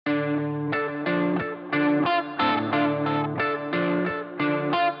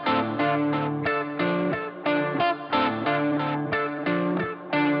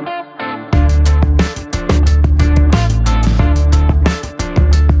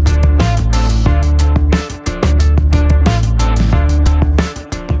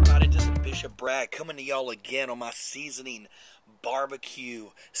coming to y'all again on my seasoning barbecue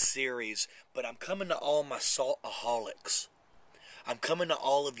series, but I'm coming to all my saltaholics. I'm coming to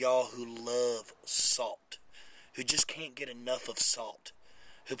all of y'all who love salt, who just can't get enough of salt,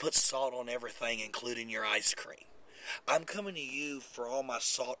 who put salt on everything, including your ice cream. I'm coming to you for all my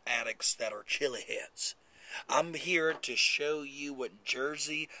salt addicts that are chili heads. I'm here to show you what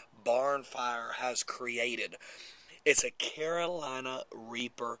Jersey BARNFIRE has created. It's a Carolina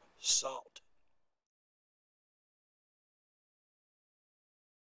Reaper salt.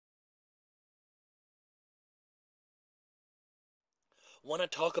 Want to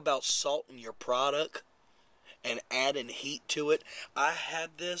talk about salt in your product and adding heat to it? I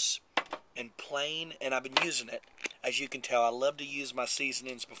had this in plain, and I've been using it. As you can tell, I love to use my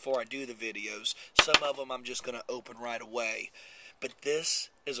seasonings before I do the videos. Some of them I'm just going to open right away. But this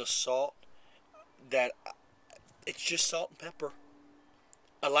is a salt that, it's just salt and pepper.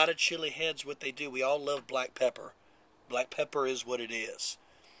 A lot of chili heads, what they do, we all love black pepper. Black pepper is what it is.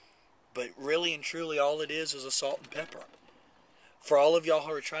 But really and truly, all it is a salt and pepper. For all of y'all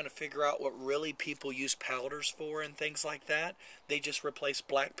who are trying to figure out what really people use powders for and things like that, they just replace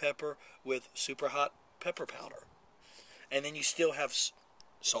black pepper with super hot pepper powder. And then you still have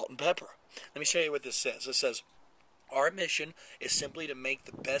salt and pepper. Let me show you what this says. It says, our mission is simply to make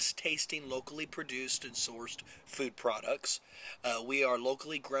the best tasting locally produced and sourced food products. We are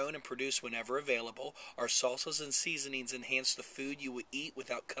locally grown and produced whenever available. Our salsas and seasonings enhance the food you will eat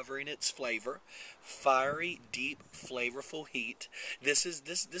without covering its flavor. Fiery, deep, flavorful heat.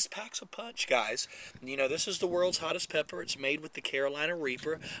 This packs a punch, guys. You know, this is the world's hottest pepper. It's made with the Carolina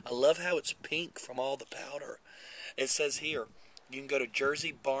Reaper. I love how it's pink from all the powder. It says here, you can go to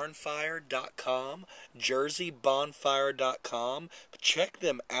jerseybarnfire.com, jerseybarnfire.com. Check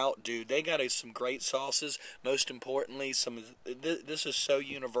them out, dude. They got some great sauces. Most importantly, this is so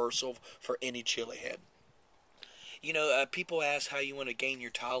universal for any chili head. You know, people ask how you want to gain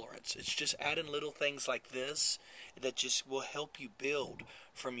your tolerance. It's just adding little things like this that just will help you build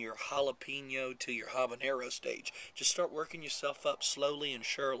from your jalapeno to your habanero stage. Just start working yourself up slowly and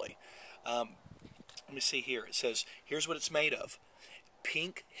surely. Let me see here. It says, here's what it's made of.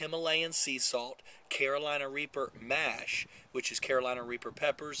 Pink Himalayan sea salt, Carolina Reaper mash, which is Carolina Reaper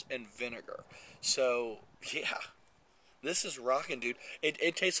peppers, and vinegar. So, yeah, this is rocking, dude.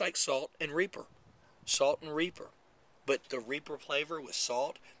 It tastes like salt and Reaper. Salt and Reaper. But the Reaper flavor with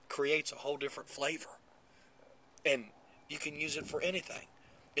salt creates a whole different flavor. And you can use it for anything.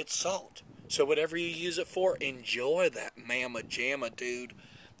 It's salt. So whatever you use it for, enjoy that mamma jamma, dude.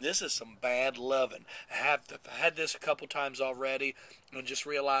 This is some bad loving. I've had this a couple times already and just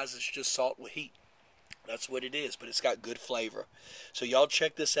realized it's just salt with heat. That's what it is, but it's got good flavor. So y'all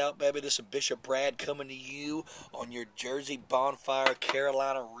check this out, baby. This is Bishop Brad coming to you on your Jersey BARNFIRE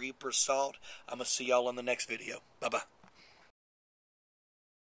Carolina Reaper salt. I'm going to see y'all on the next video. Bye-bye.